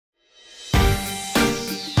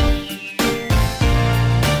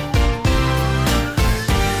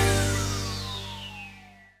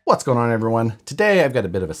What's going on, everyone? Today I've got a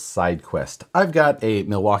bit of a side quest. I've got a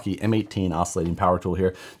Milwaukee M18 Oscillating power tool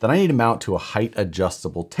here that I need to mount to a height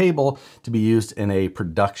adjustable table to be used in a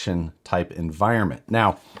production type environment.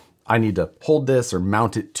 Now, I need to hold this or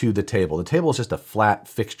mount it to the table. The table is just a flat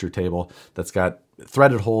fixture table that's got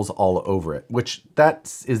threaded holes all over it, which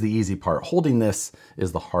that is the easy part. Holding this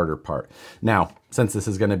is the harder part. Now, since this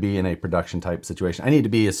is going to be in a production type situation, I need to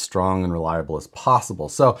be as strong and reliable as possible.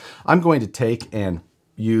 So I'm going to take and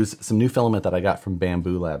use some new filament that I got from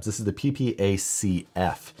Bambu Labs. This is the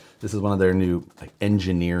PPA-CF. This is one of their new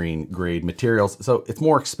engineering grade materials. So it's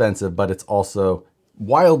more expensive, but it's also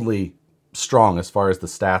wildly strong as far as the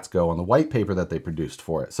stats go on the white paper that they produced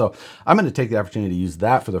for it. So I'm going to take the opportunity to use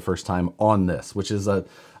that for the first time on this, which is a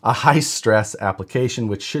high stress application,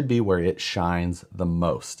 which should be where it shines the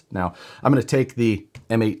most. Now, I'm going to take the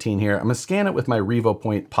M18 here. I'm going to scan it with my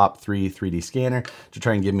Revopoint Pop3 3D scanner to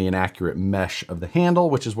try and give me an accurate mesh of the handle,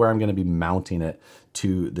 which is where I'm going to be mounting it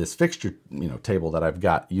to this fixture, table that I've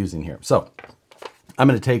got using here. So I'm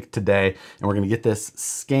going to take today and we're going to get this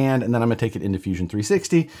scanned, and then I'm going to take it into Fusion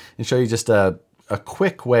 360 and show you just a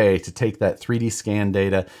quick way to take that 3D scan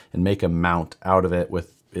data and make a mount out of it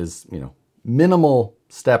with as minimal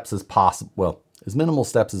steps as possible. Well, as minimal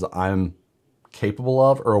steps as I'm capable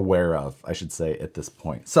of or aware of, I should say, at this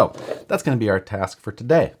point. So that's going to be our task for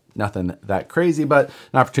today. Nothing that crazy, but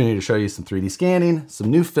an opportunity to show you some 3D scanning, some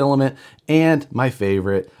new filament, and my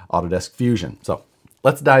favorite, Autodesk Fusion. So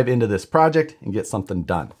let's dive into this project and get something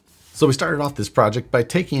done. So we started off this project by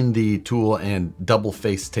taking the tool and double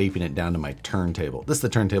face taping it down to my turntable. This is the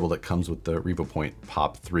turntable that comes with the Revopoint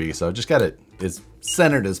Pop3. So I just got it as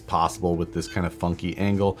centered as possible with this kind of funky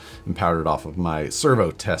angle and powdered off of my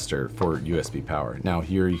servo tester for USB power. Now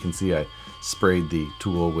here you can see I sprayed the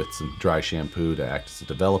tool with some dry shampoo to act as a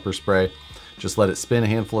developer spray. Just let it spin a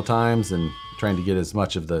handful of times and trying to get as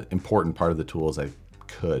much of the important part of the tool as I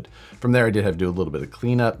could. From there, I did have to do a little bit of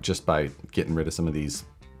cleanup just by getting rid of some of these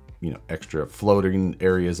extra floating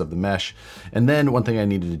areas of the mesh. And then one thing I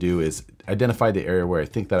needed to do is identify the area where I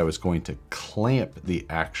think that I was going to clamp the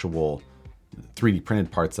actual 3D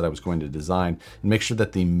printed parts that I was going to design and make sure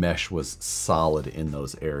that the mesh was solid in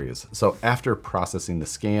those areas. So after processing the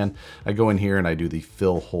scan, I go in here and I do the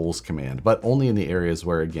fill holes command, but only in the areas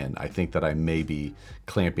where, again, I think that I may be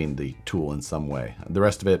clamping the tool in some way. The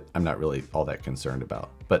rest of it, I'm not really all that concerned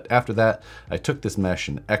about. But after that, I took this mesh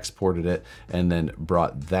and exported it and then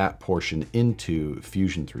brought that portion into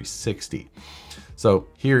Fusion 360. So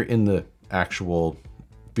here in the actual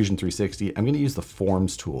Fusion 360, I'm going to use the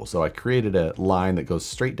forms tool. So I created a line that goes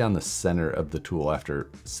straight down the center of the tool after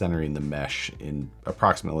centering the mesh in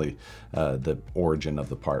approximately the origin of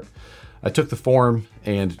the part. I took the form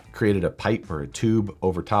and created a pipe or a tube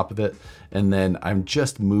over top of it, and then I'm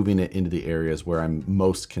just moving it into the areas where I'm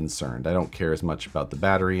most concerned. I don't care as much about the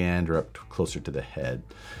battery end or up closer to the head.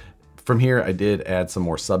 From here, I did add some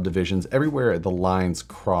more subdivisions. Everywhere the lines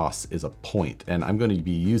cross is a point, and I'm going to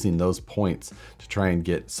be using those points to try and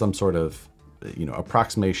get some sort of,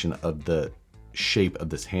 approximation of the shape of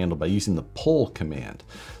this handle by using the pull command.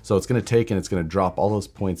 So it's going to take and it's going to drop all those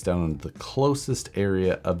points down on the closest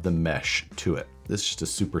area of the mesh to it. This is just a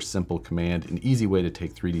super simple command, an easy way to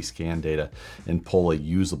take 3D scan data and pull a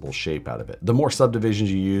usable shape out of it. The more subdivisions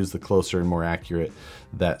you use, the closer and more accurate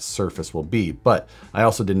that surface will be. But I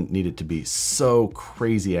also didn't need it to be so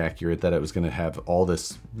crazy accurate that it was going to have all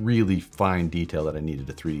this really fine detail that I needed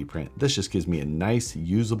to 3D print. This just gives me a nice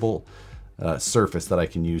usable surface that I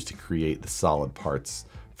can use to create the solid parts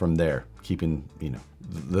from there, keeping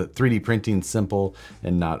the 3D printing simple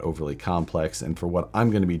and not overly complex. And for what I'm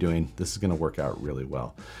going to be doing, this is going to work out really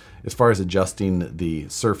well. As far as adjusting the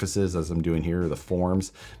surfaces, as I'm doing here, the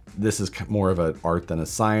forms, this is more of an art than a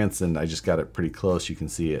science, and I just got it pretty close. You can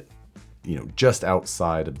see it, just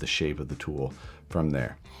outside of the shape of the tool from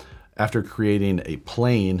there. After creating a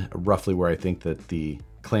plane roughly where I think that the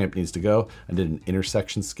clamp needs to go, I did an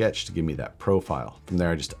intersection sketch to give me that profile. From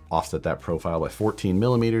there, I just offset that profile by 14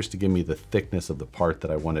 millimeters to give me the thickness of the part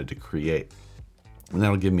that I wanted to create. And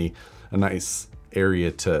that'll give me a nice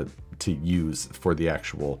area to use for the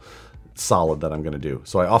actual solid that I'm going to do.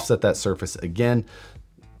 So I offset that surface again,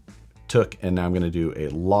 and now I'm going to do a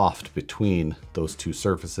loft between those two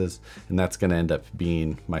surfaces, and that's going to end up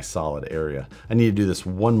being my solid area. I need to do this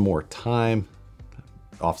one more time,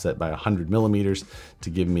 offset by 100 millimeters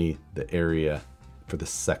to give me the area for the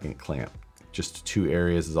second clamp. Just 2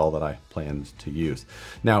 areas is all that I planned to use.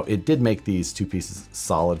 Now, it did make these 2 pieces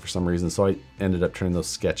solid for some reason, so I ended up turning those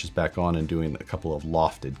sketches back on and doing a couple of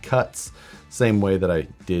lofted cuts, same way that I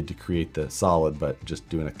did to create the solid, but just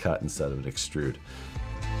doing a cut instead of an extrude.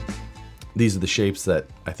 These are the shapes that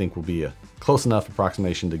I think will be a close enough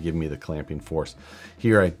approximation to give me the clamping force.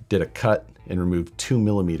 Here I did a cut and removed 2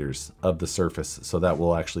 millimeters of the surface, so that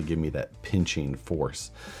will actually give me that pinching force.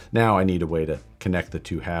 Now I need a way to connect the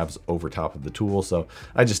two halves over top of the tool, so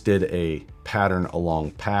I just did a pattern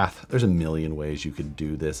along path. There's a million ways you could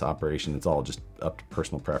do this operation. It's all just up to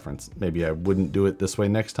personal preference. Maybe I wouldn't do it this way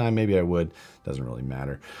next time, maybe I would, doesn't really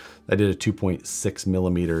matter. I did a 2.6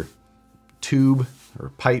 millimeter tube or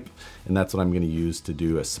pipe, and that's what I'm going to use to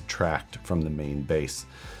do a subtract from the main base.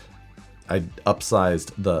 I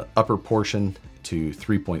upsized the upper portion to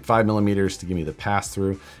 3.5 millimeters to give me the pass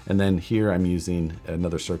through, and then here I'm using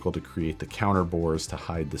another circle to create the counter bores to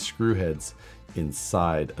hide the screw heads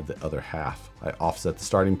inside of the other half. I offset the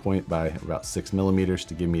starting point by about 6 millimeters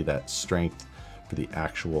to give me that strength for the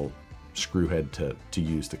actual screw head to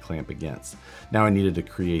use to clamp against. Now I needed to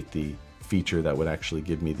create the feature that would actually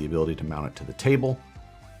give me the ability to mount it to the table.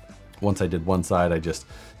 Once I did one side, I just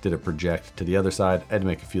did a project to the other side. I had to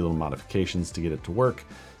make a few little modifications to get it to work,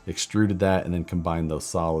 extruded that, and then combined those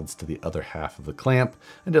solids to the other half of the clamp.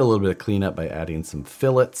 I did a little bit of cleanup by adding some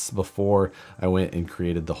fillets before I went and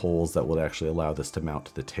created the holes that would actually allow this to mount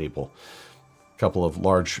to the table. A couple of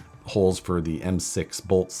large holes for the M6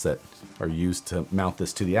 bolts that are used to mount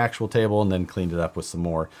this to the actual table, and then cleaned it up with some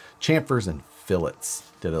more chamfers and fillets.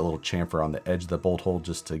 Did a little chamfer on the edge of the bolt hole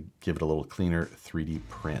just to give it a little cleaner 3D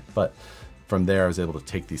print. But from there, I was able to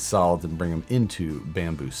take these solids and bring them into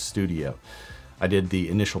Bambu Studio. I did the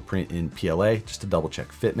initial print in PLA just to double check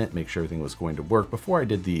fitment, make sure everything was going to work before I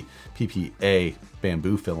did the PPA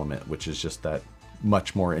Bambu filament, which is just that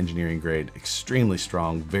much more engineering grade, extremely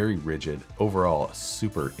strong, very rigid, overall a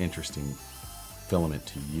super interesting filament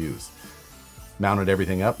to use. Mounted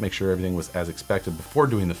everything up, make sure everything was as expected before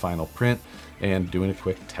doing the final print and doing a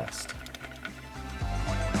quick test.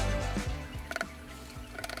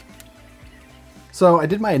 So I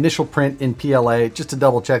did my initial print in PLA just to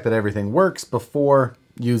double check that everything works before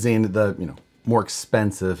using the more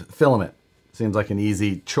expensive filament. Seems like an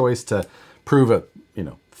easy choice to prove a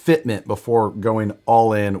fitment before going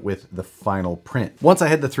all in with the final print. Once I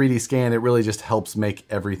had the 3D scan, it really just helps make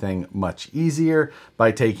everything much easier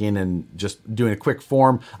by taking and just doing a quick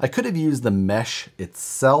form. I could have used the mesh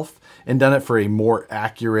itself and done it for a more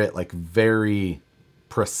accurate, like very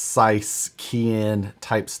precise key-in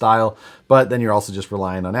type style, but then you're also just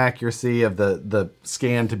relying on accuracy of the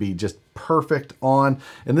scan to be just perfect on,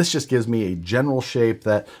 and this just gives me a general shape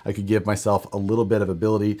that I could give myself a little bit of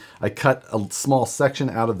ability. I cut a small section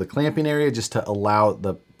out of the clamping area just to allow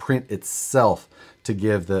the print itself to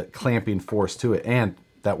give the clamping force to it, and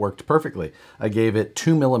that worked perfectly. I gave it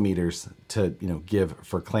 2 millimeters to give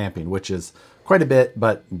for clamping, which is quite a bit,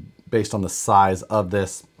 but based on the size of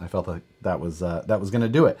this, I felt like that was going to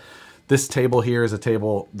do it. This table here is a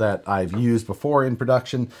table that I've used before in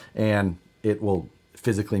production, and it will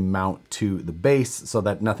physically mount to the base so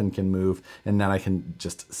that nothing can move, and then I can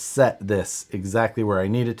just set this exactly where I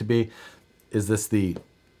need it to be. Is this the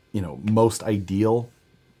most ideal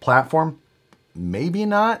platform? Maybe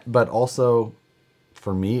not, but also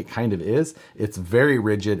for me it kind of is. It's very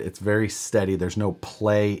rigid, it's very steady, there's no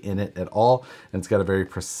play in it at all, and it's got a very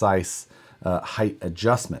precise height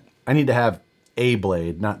adjustment. I need to have a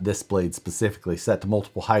blade, not this blade specifically, set to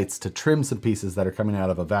multiple heights to trim some pieces that are coming out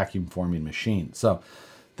of a vacuum forming machine. So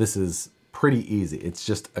this is pretty easy. It's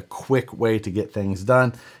just a quick way to get things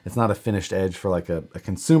done. It's not a finished edge for like a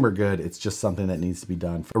consumer good. It's just something that needs to be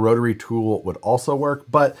done. A rotary tool would also work,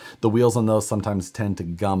 but the wheels on those sometimes tend to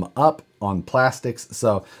gum up on plastics.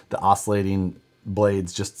 So the oscillating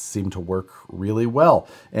blades just seem to work really well.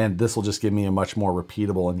 And this will just give me a much more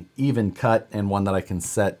repeatable and even cut, and one that I can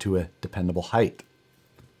set to a dependable height.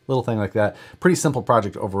 Little thing like that. Pretty simple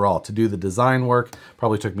project overall. To do the design work,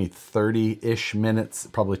 probably took me 30-ish minutes.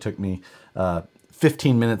 Probably took me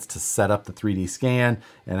 15 minutes to set up the 3D scan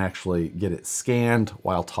and actually get it scanned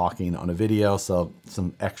while talking on a video. So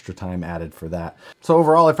some extra time added for that. So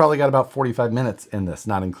overall, I probably got about 45 minutes in this,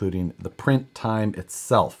 not including the print time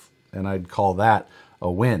itself. And I'd call that a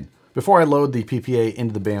win. Before I load the PPA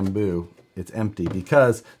into the Bambu, it's empty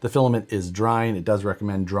because the filament is drying. It does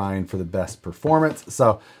recommend drying for the best performance.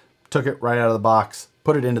 So took it right out of the box,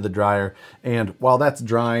 put it into the dryer, and while that's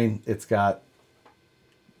drying, it's got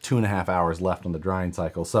 2.5 hours left on the drying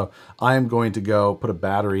cycle. So I'm going to go put a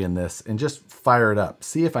battery in this and just fire it up.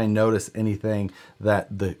 See if I notice anything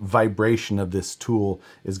that the vibration of this tool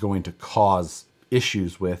is going to cause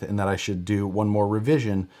issues with, and that I should do one more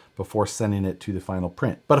revision before sending it to the final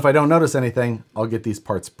print. But if I don't notice anything, I'll get these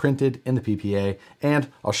parts printed in the PPA,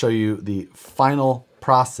 and I'll show you the final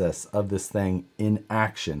process of this thing in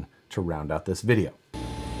action to round out this video.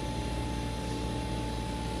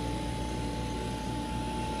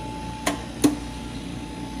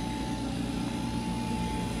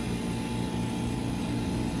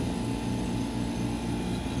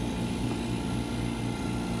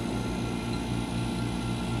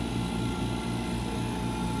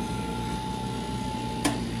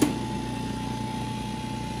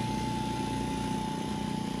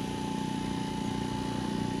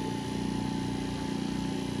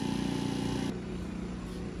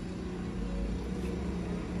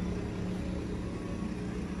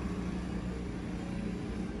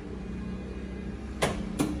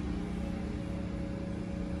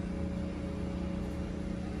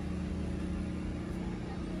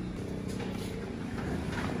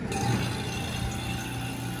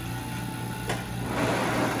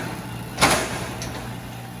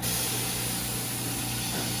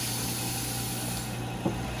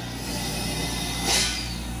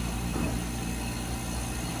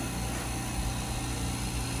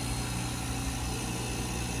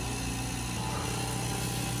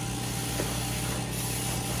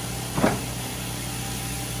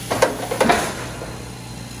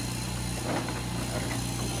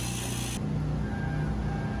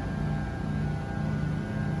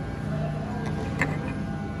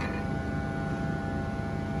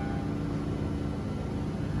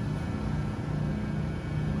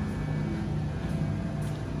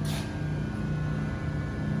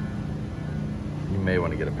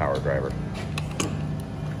 get a power driver.